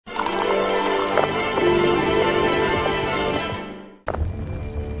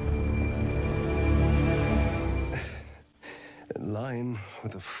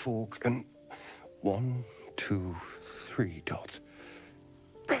with a fork and 1, 2, 3 dots.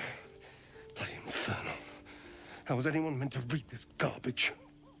 Bloody infernal. How was anyone meant to read this garbage?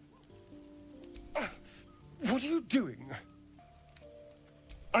 What are you doing?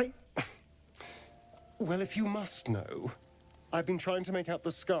 Well, if you must know, I've been trying to make out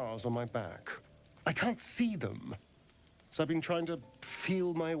the scars on my back. I can't see them, so I've been trying to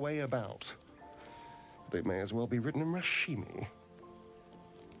feel my way about. They may as well be written in Rashimi.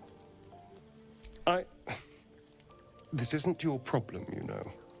 This isn't your problem, you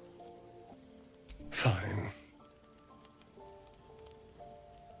know. Fine.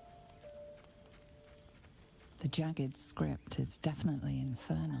 The jagged script is definitely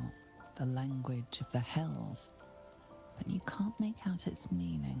infernal, the language of the hells, but you can't make out its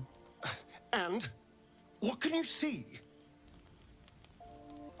meaning. And? What can you see?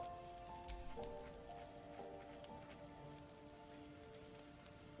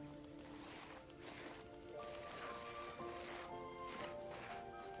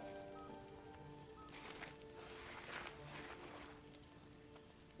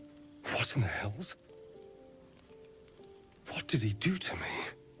 What in the hells? What did he do to me?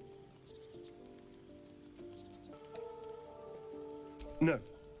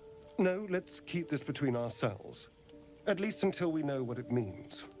 No, let's keep this between ourselves. At least until we know what it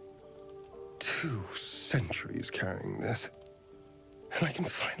means. 2 centuries carrying this, and I can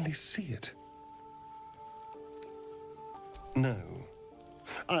finally see it. No.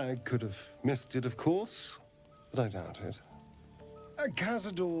 I could have missed it, of course, but I doubt it.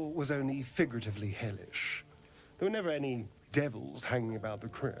 Cazador was only figuratively hellish. There were never any devils hanging about the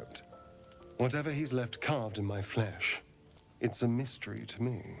crypt. Whatever he's left carved in my flesh, it's a mystery to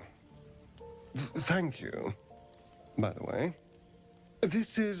me. Thank you, by the way.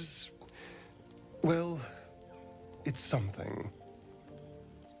 This is... well, it's something.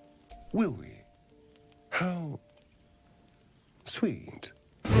 Will we? How... sweet.